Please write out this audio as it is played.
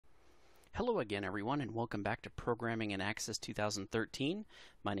Hello again, everyone, and welcome back to Programming in Access 2013.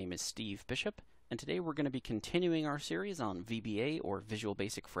 My name is Steve Bishop, and today we're going to be continuing our series on VBA, or Visual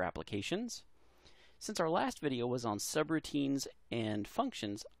Basic for Applications. Since our last video was on subroutines and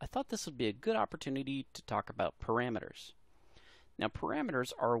functions, I thought this would be a good opportunity to talk about parameters. Now,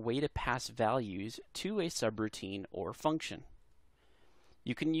 parameters are a way to pass values to a subroutine or function.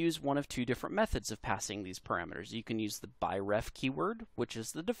 You can use one of two different methods of passing these parameters. You can use the ByRef keyword, which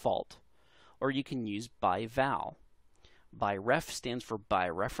is the default, or you can use ByVal. ByRef stands for by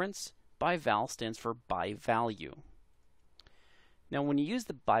reference, ByVal stands for by value. Now, when you use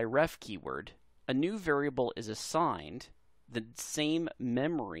the ByRef keyword, a new variable is assigned the same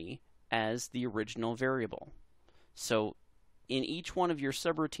memory as the original variable. So, in each one of your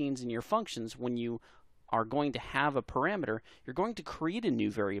subroutines and your functions, when you are going to have a parameter, you're going to create a new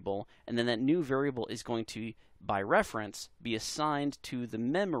variable, and then that new variable is going to, by reference, be assigned to the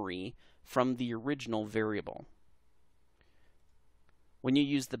memory from the original variable. When you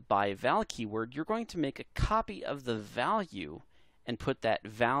use the ByVal keyword, you're going to make a copy of the value and put that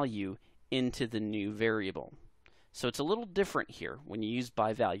value into the new variable. So it's a little different here. When you use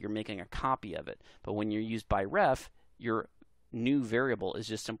ByVal, you're making a copy of it, but when you use ByRef, your new variable is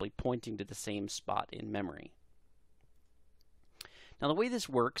just simply pointing to the same spot in memory. Now, the way this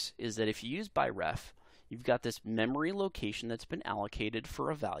works is that if you use ByRef, you've got this memory location that's been allocated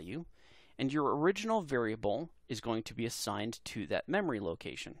for a value, and your original variable is going to be assigned to that memory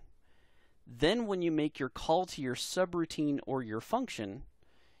location. Then when you make your call to your subroutine or your function,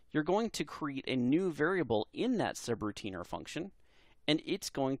 you're going to create a new variable in that subroutine or function, and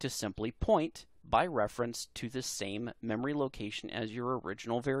it's going to simply point by reference to the same memory location as your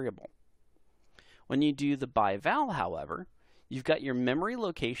original variable. When you do the ByVal, however, you've got your memory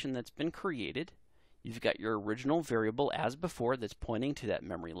location that's been created, you've got your original variable as before that's pointing to that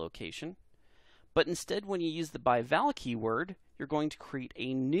memory location, but instead when you use the ByVal keyword, you're going to create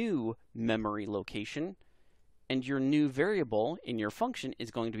a new memory location, and your new variable in your function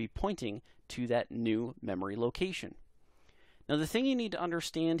is going to be pointing to that new memory location. Now, the thing you need to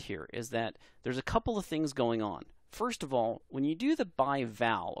understand here is that there's a couple of things going on. First of all, when you do the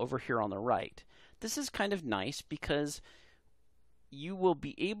ByVal over here on the right, this is kind of nice because you will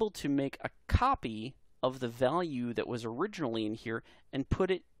be able to make a copy of the value that was originally in here and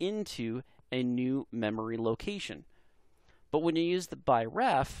put it into a new memory location. But when you use the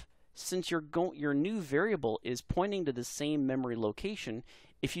ByRef, since your new variable is pointing to the same memory location,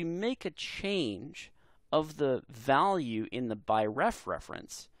 if you make a change of the value in the ByRef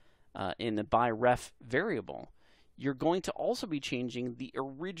reference, in the ByRef variable, you're going to also be changing the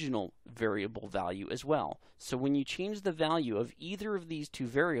original variable value as well. So when you change the value of either of these two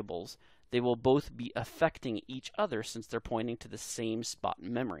variables, they will both be affecting each other since they're pointing to the same spot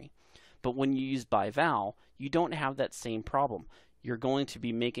in memory. But when you use ByVal, you don't have that same problem. You're going to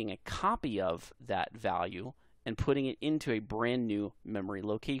be making a copy of that value and putting it into a brand new memory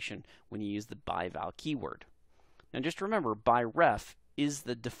location when you use the ByVal keyword. Now just remember, ByRef is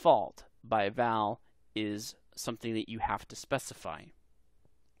the default. ByVal is something that you have to specify.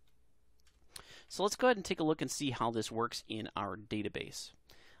 So let's go ahead and take a look and see how this works in our database.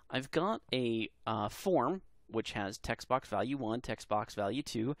 I've got a form which has text box value 1, text box value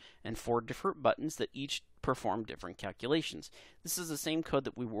 2, and 4 different buttons that each perform different calculations. This is the same code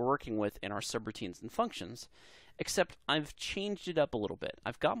that we were working with in our subroutines and functions, except I've changed it up a little bit.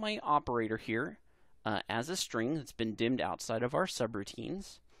 I've got my operator here as a string that's been dimmed outside of our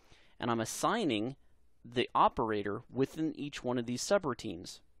subroutines, and I'm assigning the operator within each one of these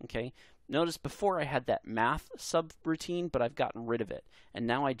subroutines. Okay? Notice before I had that math subroutine, but I've gotten rid of it, and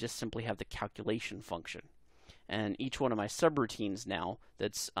now I just simply have the calculation function. And each one of my subroutines now,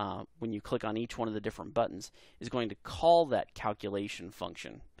 that's when you click on each one of the different buttons, is going to call that calculation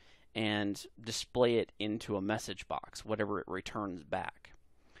function and display it into a message box, whatever it returns back.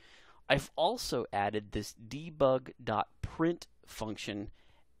 I've also added this debug.print function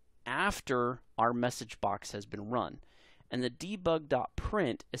after our message box has been run. And the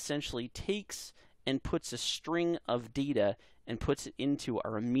debug.print essentially takes and puts a string of data and puts it into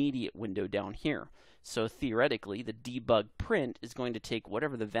our immediate window down here. So theoretically, the debug print is going to take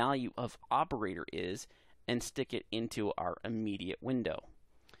whatever the value of operator is and stick it into our immediate window.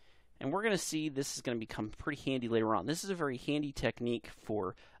 And we're going to see this is going to become pretty handy later on. This is a very handy technique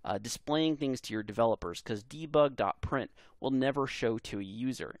for displaying things to your developers, because debug.print will never show to a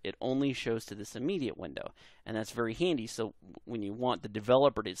user. It only shows to this immediate window. And that's very handy, so when you want the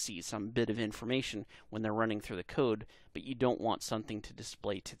developer to see some bit of information when they're running through the code, but you don't want something to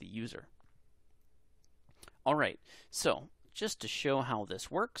display to the user. Alright, so just to show how this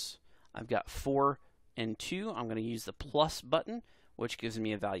works, I've got 4 and 2. I'm going to use the plus button, which gives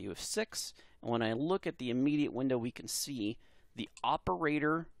me a value of 6. And when I look at the immediate window, we can see the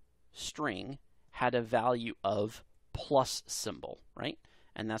operator string had a value of plus symbol, right?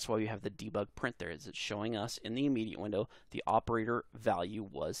 And that's why we have the debug print there. Is it's showing us in the immediate window the operator value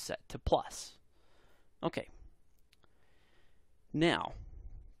was set to plus. Okay. Now,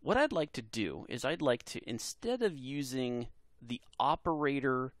 what I'd like to do is I'd like to, instead of using the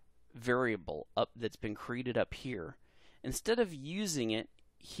operator variable that's been created up here, instead of using it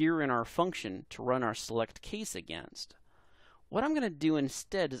here in our function to run our select case against, what I'm going to do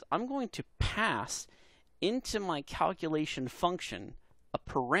instead is I'm going to pass into my calculation function a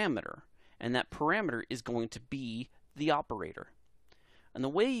parameter, and that parameter is going to be the operator. And the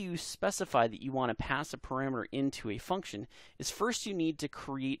way you specify that you want to pass a parameter into a function is first you need to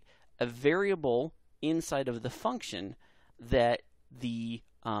create a variable inside of the function that the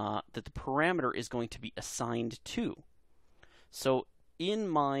parameter is going to be assigned to. So in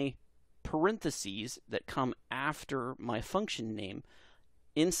my parentheses that come after my function name,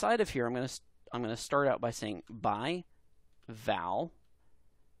 inside of here I'm going to start out by saying by val,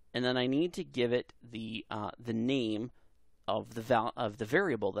 and then I need to give it the name of the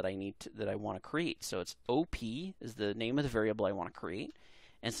variable that I want to create. So it's op is the name of the variable I want to create,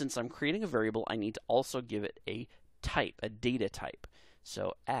 and since I'm creating a variable, I need to also give it a type, a data type.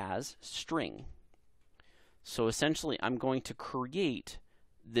 So as string. So essentially, I'm going to create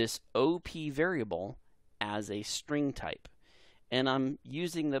this op variable as a string type, and I'm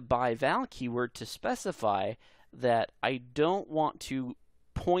using the by val keyword to specify that I don't want to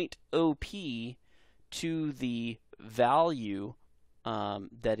point op to the value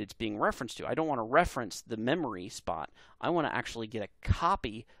that it's being referenced to. I don't want to reference the memory spot. I want to actually get a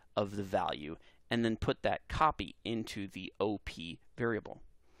copy of the value and then put that copy into the op variable.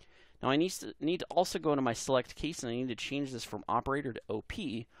 Now I need to also go into my select case, and I need to change this from operator to op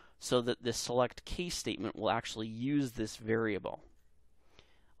so that this select case statement will actually use this variable.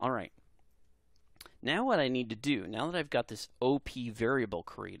 Alright, now what I need to do, now that I've got this op variable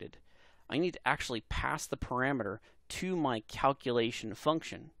created, I need to actually pass the parameter to my calculation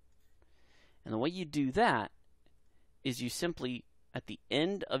function. And the way you do that is you simply, at the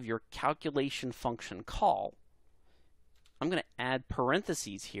end of your calculation function call, I'm going to add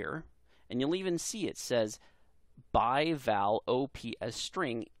parentheses here, and you'll even see it says by val op as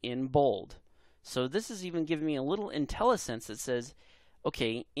string in bold. So this is even giving me a little IntelliSense that says,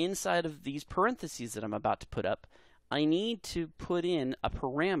 okay, inside of these parentheses that I'm about to put up, I need to put in a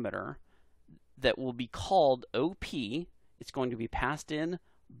parameter that will be called op. It's going to be passed in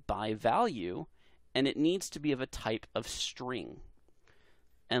by value, and it needs to be of a type of string.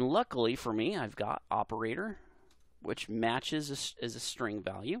 And luckily for me, I've got operator, which matches as a string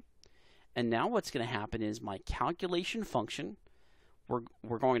value. And now what's going to happen is my calculation function,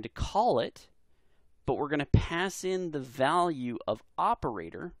 we're going to call it, but we're going to pass in the value of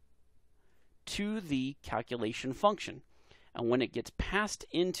operator to the calculation function. And when it gets passed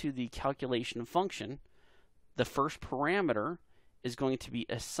into the calculation function, the first parameter is going to be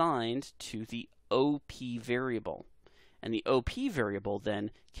assigned to the op variable. And the op variable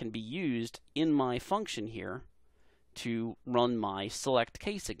then can be used in my function here to run my select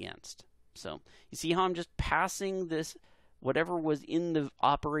case against. So you see how I'm just passing this, whatever was in the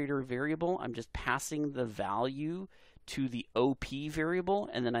operator variable, I'm just passing the value to the op variable,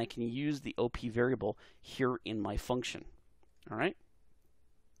 and then I can use the op variable here in my function. All right.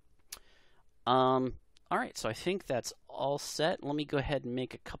 All right, so I think that's all set. Let me go ahead and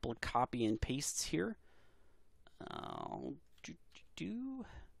make a couple of copy and pastes here.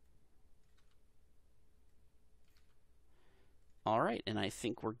 All right, and I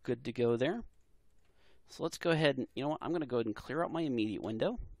think we're good to go there. So let's go ahead and, you know what, I'm going to go ahead and clear out my immediate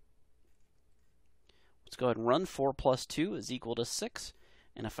window. Let's go ahead and run 4 plus 2 is equal to 6.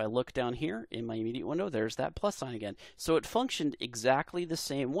 And if I look down here in my immediate window, there's that plus sign again. So it functioned exactly the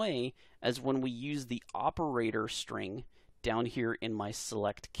same way as when we use the operator string down here in my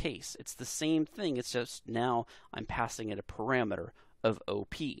select case. It's the same thing, it's just now I'm passing it a parameter of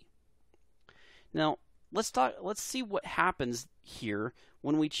op. Now, let's see what happens here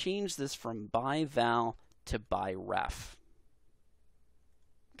when we change this from by val to by ref.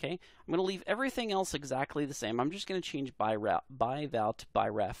 Okay, I'm going to leave everything else exactly the same. I'm just going to change by val to by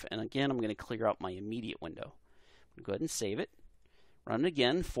ref, and again I'm going to clear out my immediate window. I'm going to go ahead and save it. Run it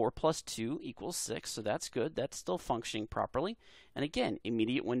again. 4 plus 2 equals 6, so that's good. That's still functioning properly. And again,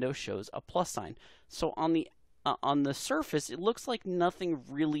 immediate window shows a plus sign. So on the surface, it looks like nothing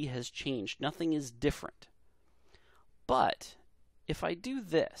really has changed. Nothing is different. But if I do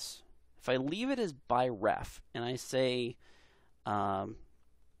this, If I leave it as by ref and I say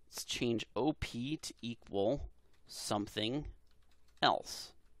let's change OP to equal something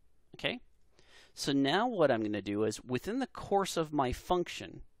else. Okay? So now what I'm going to do is within the course of my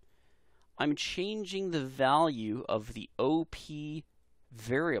function, I'm changing the value of the OP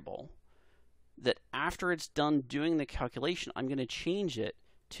variable that after it's done doing the calculation, I'm going to change it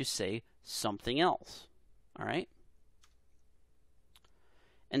to say something else. All right?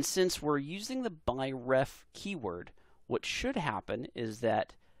 And since we're using the by ref keyword, what should happen is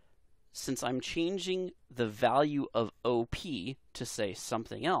that since I'm changing the value of OP to say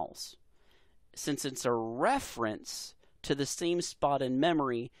something else, since it's a reference to the same spot in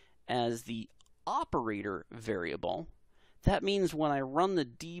memory as the operator variable, that means when I run the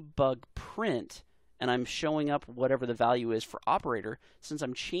debug print and I'm showing up whatever the value is for operator, since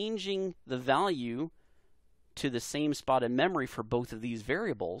I'm changing the value to the same spot in memory for both of these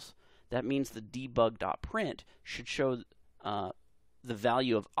variables, that means the debug.print should show the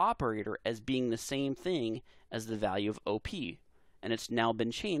value of operator as being the same thing as the value of OP. And it's now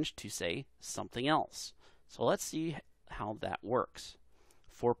been changed to say something else. So let's see how that works.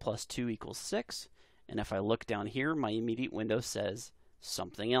 4 plus 2 equals 6. And if I look down here, my immediate window says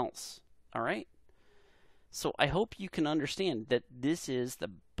something else. All right? So I hope you can understand that this is the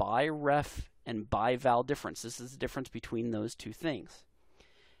by ref and by val difference. This is the difference between those two things.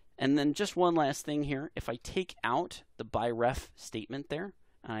 And then just one last thing here. If I take out the by ref statement there,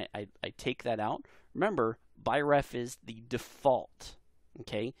 I take that out. Remember, by ref is the default,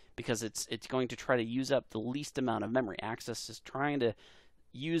 okay? Because it's going to try to use up the least amount of memory. Access is trying to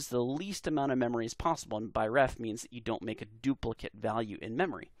use the least amount of memory as possible, and by ref means that you don't make a duplicate value in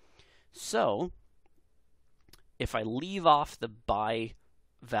memory. So if I leave off the by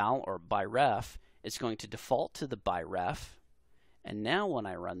val or by ref, it's going to default to the by ref. And now when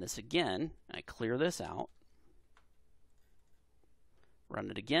I run this again, I clear this out, run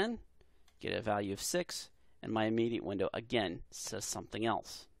it again, get a value of 6, and my immediate window again says something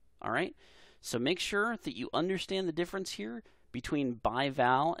else. All right? So make sure that you understand the difference here between by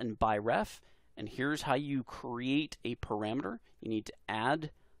val and by ref. And here's how you create a parameter. You need to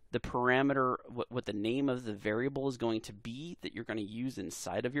add the parameter, what the name of the variable is going to be that you're going to use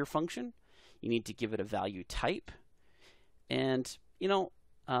inside of your function. You need to give it a value type. And, you know,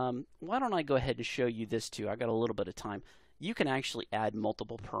 why don't I go ahead and show you this too? I got a little bit of time. You can actually add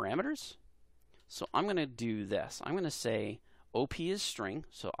multiple parameters. So I'm going to do this. I'm going to say OP is string,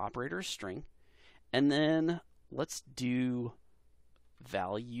 so operator is string. And then let's do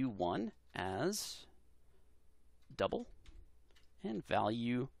value 1 as double and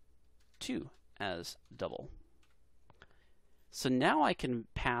value 2 as double. So now I can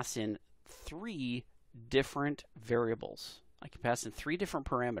pass in 3 different variables. I can pass in 3 different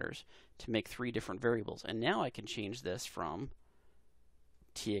parameters to make 3 different variables. And now I can change this from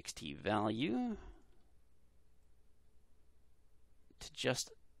txt value to just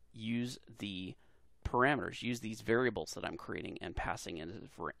use the parameters, use these variables that I'm creating and passing in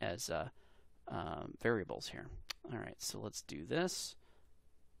as variables here. All right, so let's do this.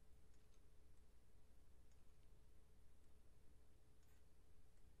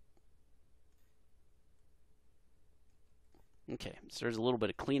 Okay, so there's a little bit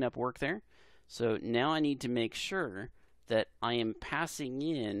of cleanup work there. So now I need to make sure that I am passing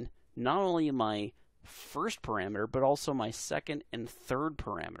in not only my first parameter, but also my second and third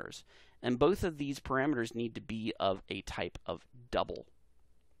parameters. And both of these parameters need to be of a type of double.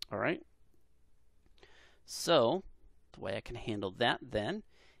 All right? So the way I can handle that then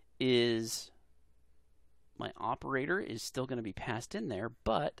is my operator is still going to be passed in there,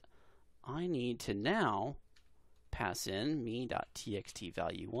 but I need to now pass in me.txt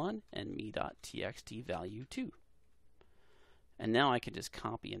value 1 and me.txt value 2. And now I can just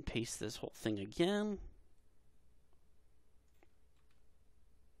copy and paste this whole thing again.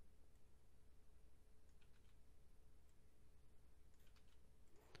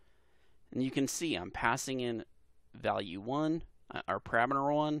 And you can see I'm passing in value 1, or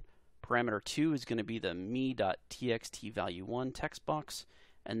parameter 1. Parameter 2 is going to be the me.txt value 1 text box.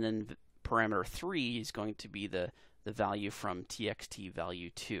 And then parameter 3 is going to be the value from txt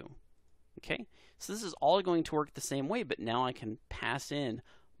value 2. Okay, so this is all going to work the same way, but now I can pass in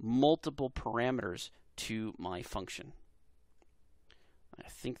multiple parameters to my function. I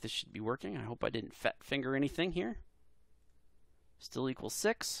think this should be working. I hope I didn't fat finger anything here. Still equals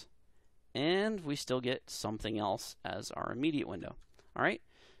 6, and we still get something else as our immediate window. All right,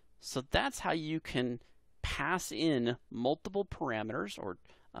 so that's how you can pass in multiple parameters or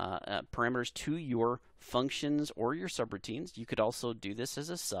parameters to your functions or your subroutines. You could also do this as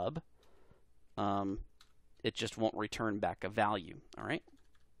a sub. it just won't return back a value. All right.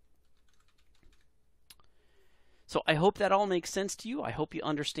 So I hope that all makes sense to you. I hope you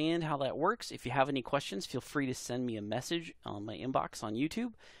understand how that works. If you have any questions, feel free to send me a message on my inbox on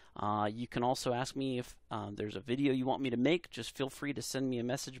YouTube. You can also ask me if there's a video you want me to make. Just feel free to send me a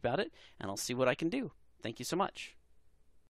message about it, and I'll see what I can do. Thank you so much.